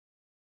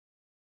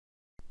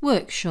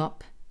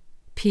Workshop.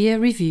 Peer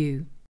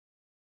review.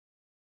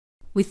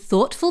 With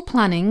thoughtful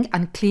planning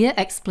and clear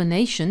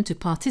explanation to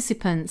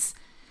participants,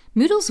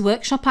 Moodle's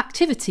workshop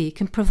activity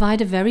can provide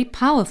a very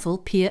powerful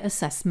peer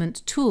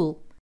assessment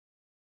tool.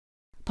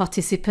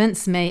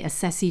 Participants may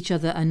assess each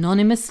other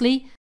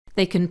anonymously,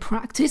 they can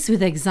practice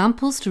with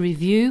examples to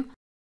review,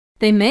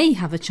 they may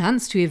have a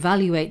chance to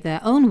evaluate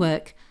their own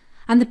work,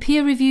 and the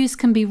peer reviews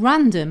can be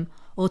random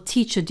or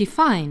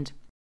teacher-defined.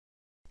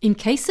 In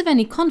case of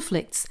any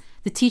conflicts,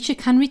 the teacher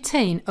can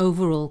retain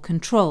overall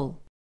control.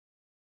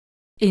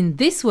 In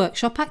this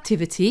workshop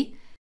activity,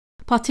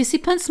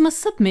 participants must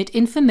submit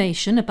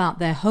information about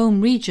their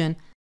home region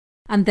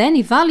and then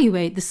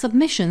evaluate the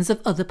submissions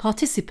of other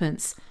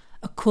participants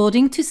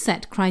according to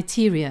set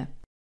criteria.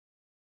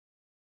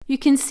 You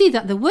can see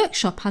that the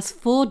workshop has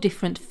 4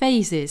 different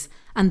phases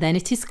and then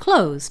it is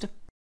closed.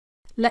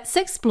 Let's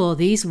explore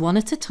these one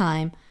at a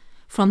time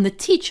from the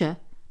teacher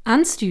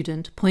and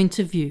student point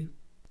of view.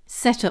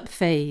 Setup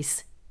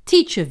phase.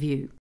 Teacher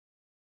view.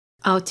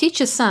 Our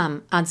teacher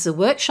Sam adds a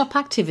workshop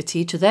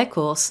activity to their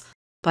course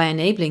by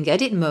enabling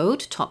edit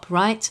mode top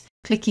right,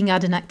 clicking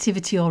add an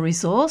activity or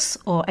resource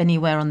or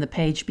anywhere on the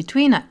page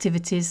between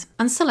activities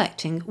and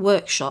selecting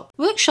workshop.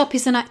 Workshop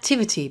is an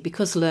activity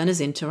because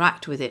learners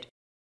interact with it.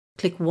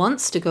 Click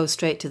once to go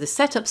straight to the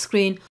setup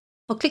screen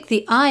or click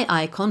the eye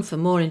icon for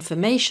more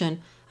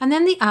information and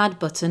then the add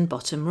button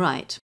bottom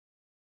right.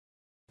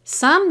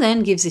 Sam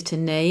then gives it a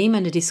name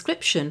and a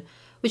description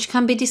which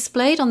can be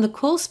displayed on the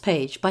course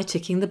page by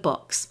ticking the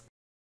box.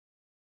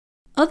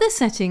 Other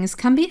settings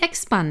can be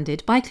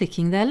expanded by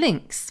clicking their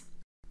links.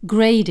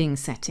 Grading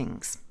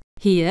settings.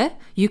 Here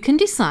you can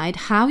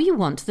decide how you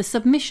want the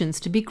submissions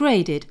to be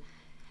graded.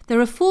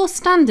 There are 4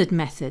 standard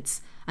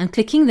methods and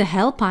clicking the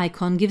help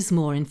icon gives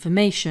more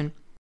information.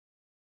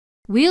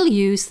 We'll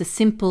use the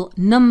simple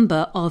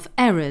number of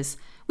errors,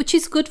 which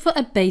is good for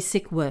a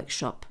basic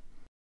workshop.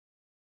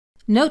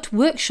 Note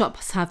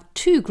workshops have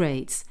 2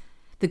 grades.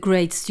 The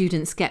grade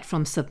students get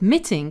from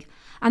submitting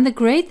and the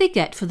grade they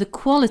get for the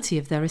quality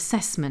of their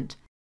assessment.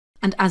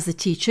 And as a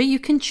teacher you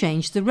can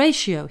change the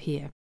ratio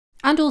here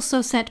and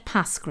also set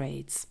pass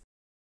grades.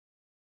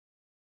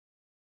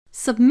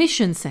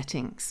 Submission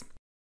settings.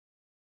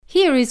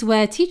 Here is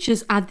where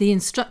teachers add the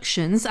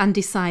instructions and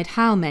decide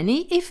how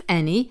many, if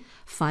any,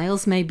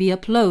 files may be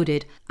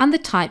uploaded and the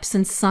types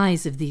and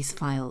size of these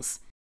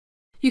files.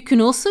 You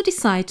can also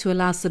decide to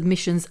allow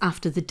submissions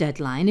after the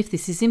deadline if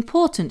this is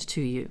important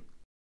to you.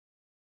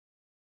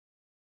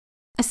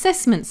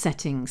 Assessment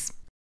settings.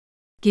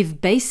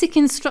 Give basic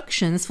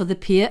instructions for the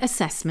peer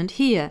assessment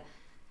here.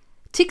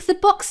 Tick the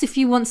box if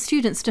you want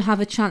students to have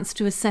a chance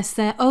to assess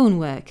their own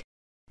work.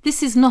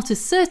 This is not a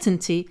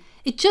certainty,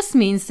 it just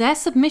means their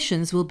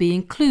submissions will be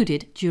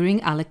included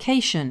during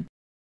allocation.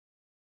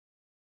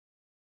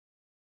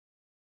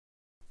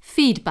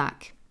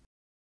 Feedback.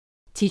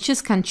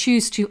 Teachers can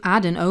choose to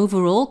add an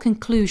overall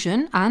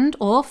conclusion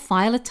and/or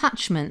file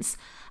attachments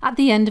at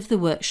the end of the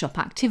workshop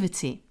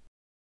activity.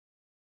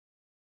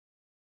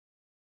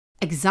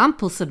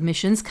 Example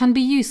submissions can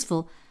be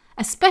useful,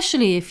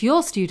 especially if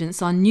your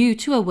students are new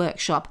to a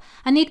workshop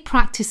and need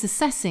practice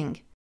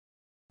assessing.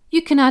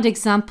 You can add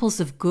examples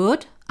of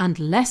good and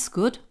less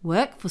good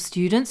work for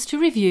students to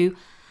review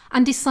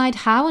and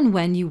decide how and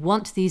when you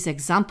want these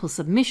example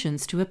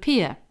submissions to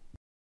appear.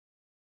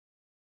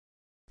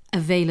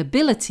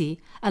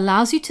 Availability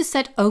allows you to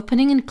set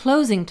opening and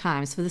closing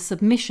times for the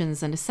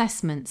submissions and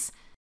assessments.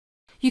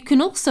 You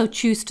can also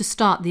choose to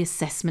start the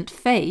assessment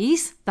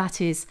phase, that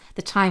is,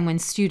 the time when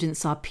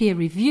students are peer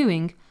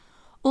reviewing,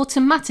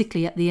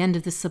 automatically at the end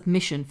of the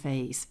submission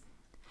phase.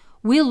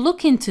 We'll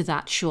look into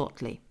that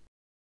shortly.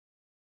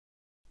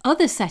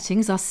 Other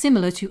settings are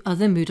similar to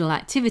other Moodle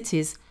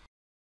activities.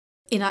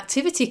 In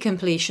activity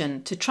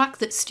completion, to track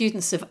that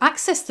students have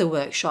accessed the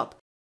workshop,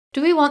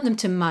 do we want them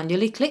to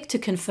manually click to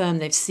confirm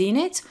they've seen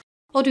it,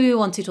 or do we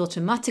want it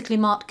automatically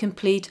marked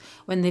complete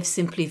when they've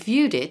simply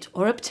viewed it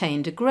or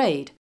obtained a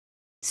grade?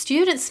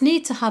 Students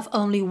need to have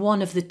only one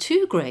of the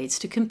 2 grades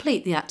to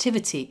complete the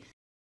activity,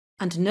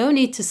 and no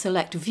need to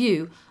select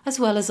View as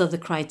well as other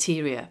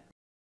criteria.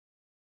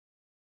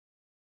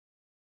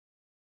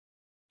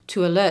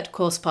 To alert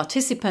course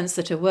participants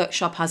that a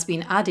workshop has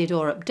been added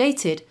or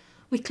updated,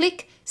 we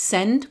click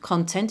Send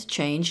Content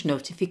Change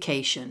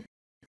Notification.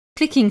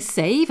 Clicking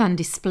Save and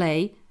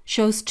Display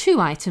shows 2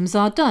 items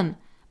are done,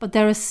 but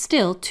there are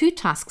still 2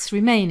 tasks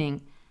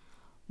remaining.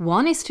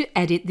 One is to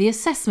edit the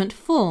assessment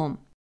form.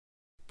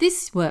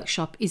 This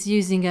workshop is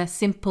using a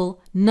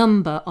simple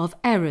number of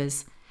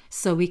errors,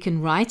 so we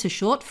can write a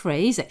short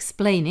phrase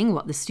explaining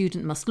what the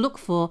student must look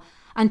for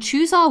and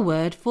choose our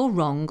word for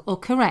wrong or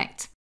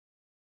correct.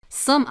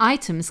 Some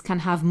items can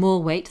have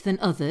more weight than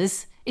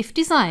others if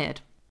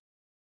desired.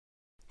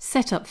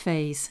 Setup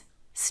phase.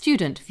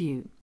 Student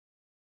view.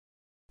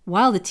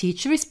 While the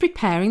teacher is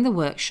preparing the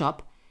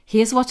workshop,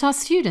 here's what our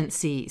student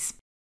sees.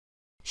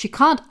 She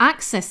can't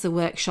access the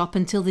workshop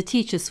until the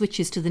teacher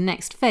switches to the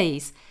next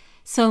phase,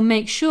 so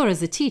make sure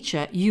as a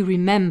teacher you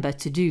remember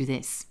to do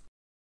this.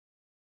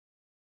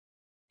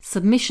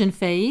 Submission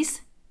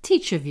phase,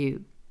 teacher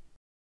view.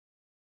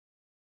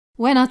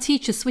 When our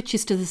teacher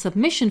switches to the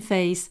submission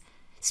phase,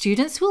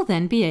 students will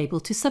then be able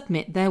to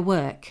submit their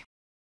work.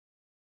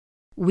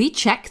 We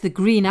check the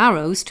green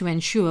arrows to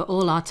ensure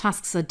all our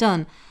tasks are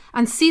done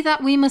and see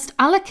that we must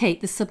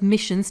allocate the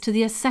submissions to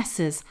the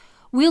assessors.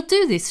 We'll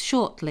do this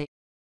shortly.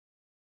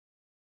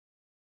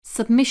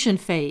 Submission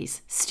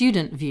phase,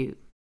 student view.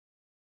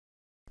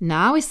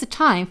 Now is the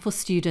time for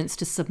students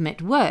to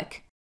submit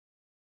work.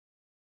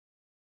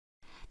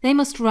 They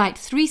must write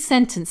 3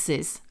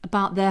 sentences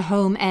about their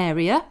home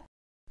area,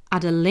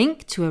 add a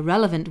link to a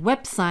relevant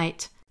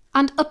website,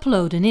 and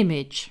upload an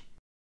image.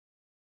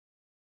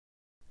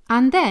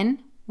 And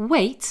then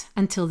wait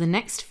until the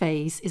next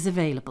phase is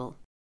available.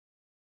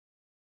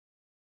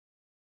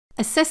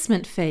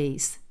 Assessment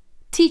phase,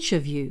 teacher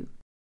view.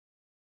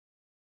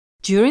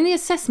 During the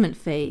assessment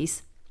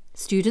phase,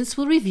 students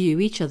will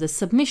review each other's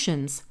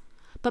submissions,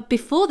 but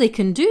before they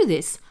can do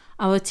this,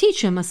 our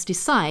teacher must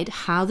decide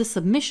how the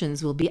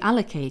submissions will be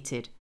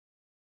allocated.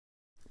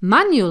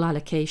 Manual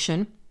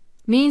allocation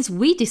means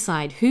we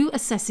decide who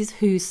assesses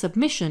whose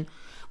submission,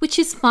 which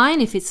is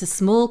fine if it's a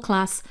small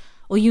class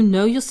or you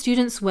know your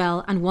students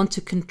well and want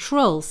to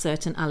control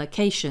certain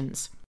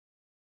allocations.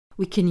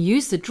 We can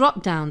use the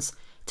drop-downs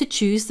to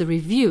choose the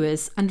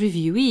reviewers and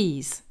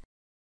reviewees.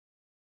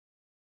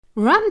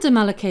 Random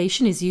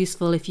allocation is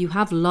useful if you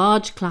have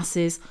large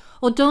classes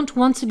or don't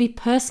want to be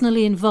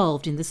personally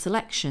involved in the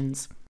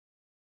selections.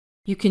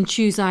 You can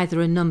choose either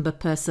a number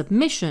per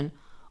submission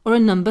or a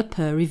number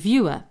per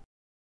reviewer.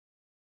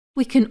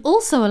 We can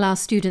also allow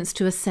students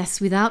to assess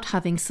without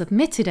having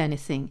submitted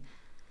anything.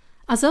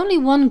 As only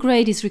 1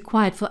 grade is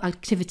required for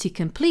activity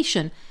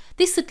completion,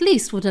 this at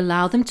least would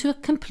allow them to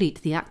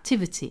complete the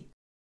activity.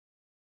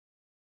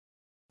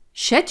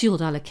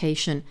 Scheduled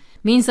allocation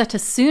means that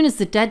as soon as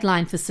the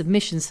deadline for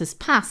submissions has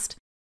passed,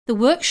 the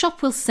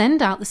workshop will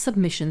send out the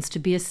submissions to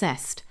be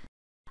assessed.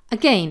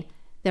 Again,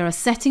 there are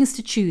settings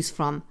to choose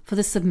from for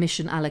the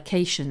submission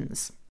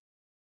allocations.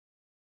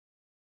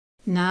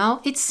 Now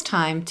it's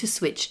time to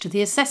switch to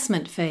the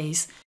assessment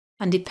phase,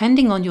 and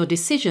depending on your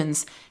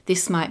decisions,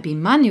 this might be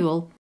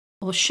manual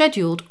or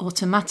scheduled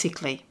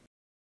automatically.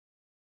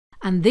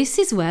 And this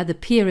is where the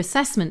peer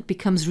assessment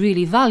becomes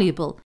really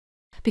valuable,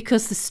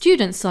 because the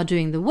students are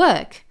doing the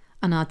work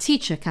and our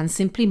teacher can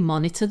simply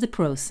monitor the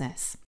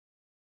process.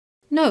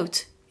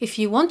 Note, if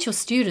you want your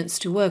students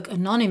to work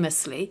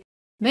anonymously,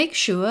 make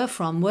sure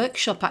from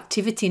Workshop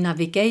Activity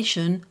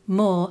Navigation,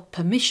 More,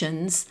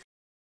 Permissions,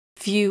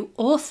 View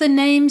Author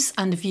Names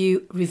and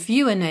View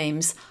Reviewer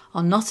Names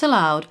are not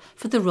allowed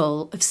for the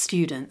role of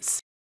students.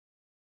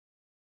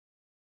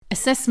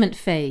 Assessment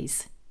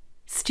phase,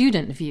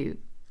 student view.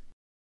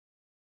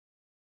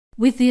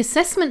 With the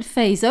assessment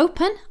phase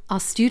open, our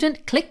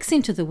student clicks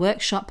into the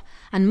workshop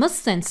and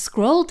must then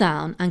scroll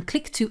down and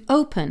click to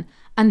open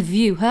and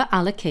view her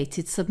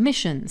allocated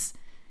submissions.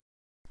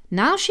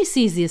 Now she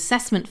sees the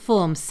assessment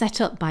form set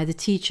up by the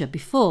teacher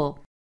before.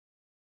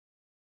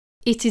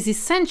 It is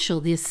essential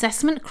the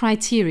assessment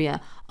criteria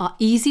are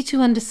easy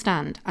to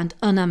understand and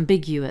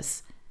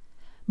unambiguous.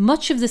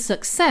 Much of the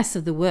success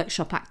of the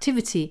workshop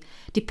activity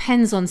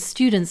depends on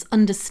students'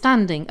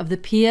 understanding of the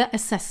peer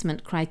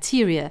assessment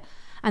criteria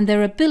and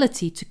their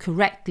ability to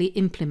correctly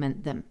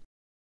implement them.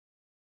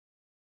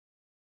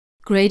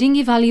 Grading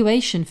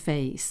evaluation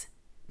phase,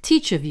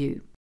 teacher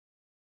view.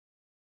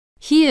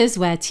 Here's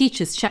where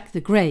teachers check the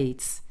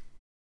grades.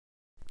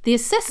 The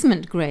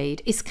assessment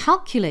grade is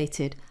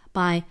calculated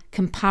by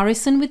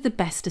comparison with the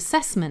best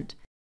assessment,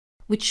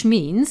 which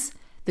means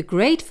the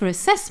grade for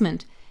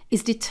assessment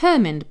is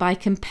determined by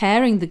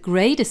comparing the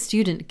grade a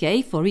student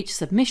gave for each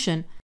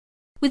submission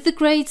with the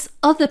grades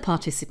other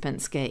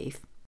participants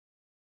gave.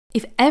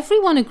 If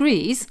everyone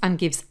agrees and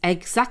gives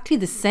exactly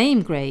the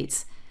same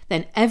grades,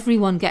 then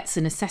everyone gets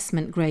an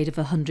assessment grade of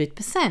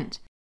 100%.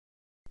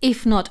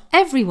 If not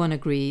everyone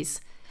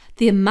agrees,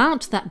 the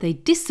amount that they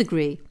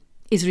disagree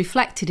is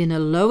reflected in a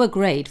lower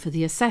grade for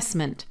the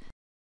assessment.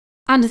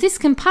 And this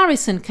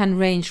comparison can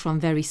range from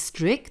very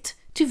strict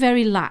to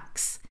very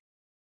lax.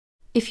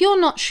 If you're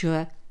not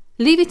sure,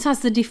 leave it as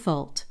the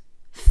default,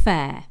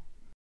 fair.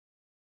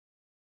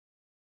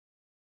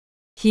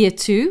 Here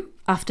too,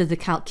 after the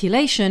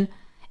calculation,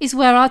 is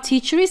where our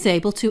teacher is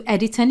able to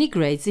edit any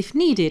grades if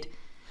needed.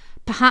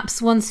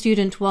 Perhaps one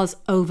student was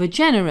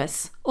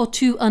over-generous or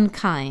too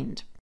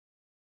unkind.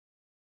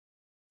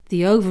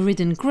 The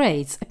overridden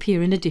grades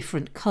appear in a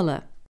different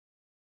colour.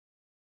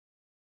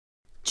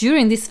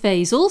 During this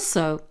phase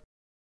also,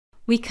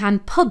 we can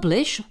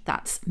publish,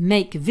 that's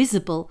make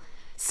visible,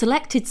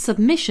 selected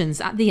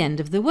submissions at the end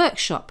of the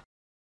workshop.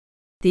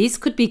 These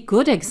could be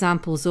good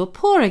examples or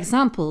poor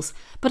examples,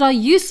 but are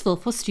useful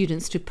for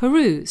students to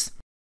peruse.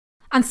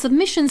 And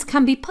submissions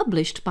can be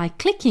published by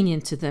clicking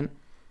into them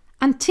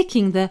and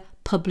ticking the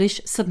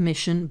Publish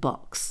Submission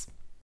box.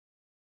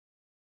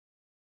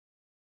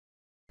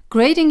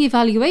 Grading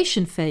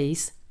evaluation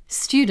phase,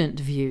 student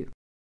view.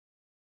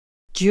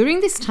 During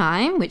this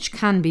time, which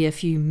can be a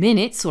few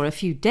minutes or a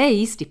few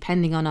days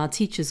depending on our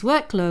teacher's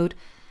workload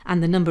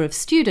and the number of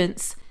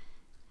students,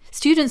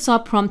 students are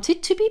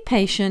prompted to be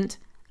patient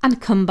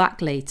and come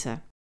back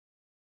later.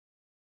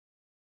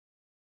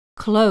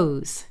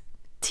 Close.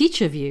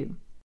 Teacher view.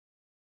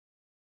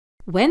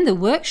 When the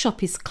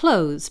workshop is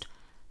closed,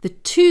 the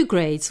 2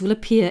 grades will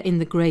appear in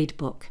the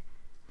gradebook,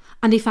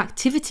 and if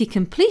activity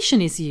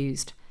completion is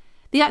used,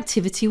 the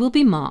activity will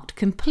be marked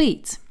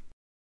complete.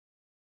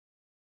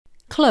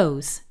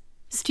 Close.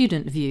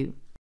 Student view.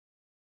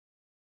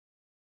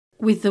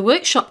 With the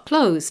workshop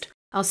closed,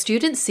 our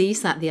student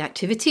sees that the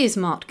activity is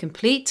marked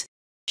complete.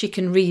 She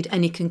can read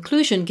any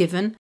conclusion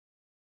given,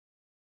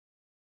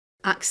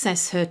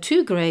 access her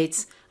 2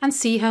 grades, and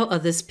see how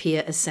others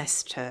peer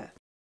assessed her.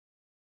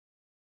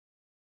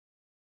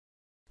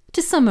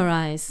 To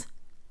summarise,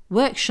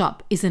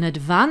 workshop is an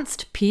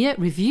advanced peer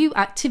review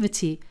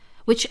activity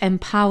which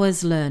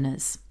empowers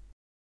learners.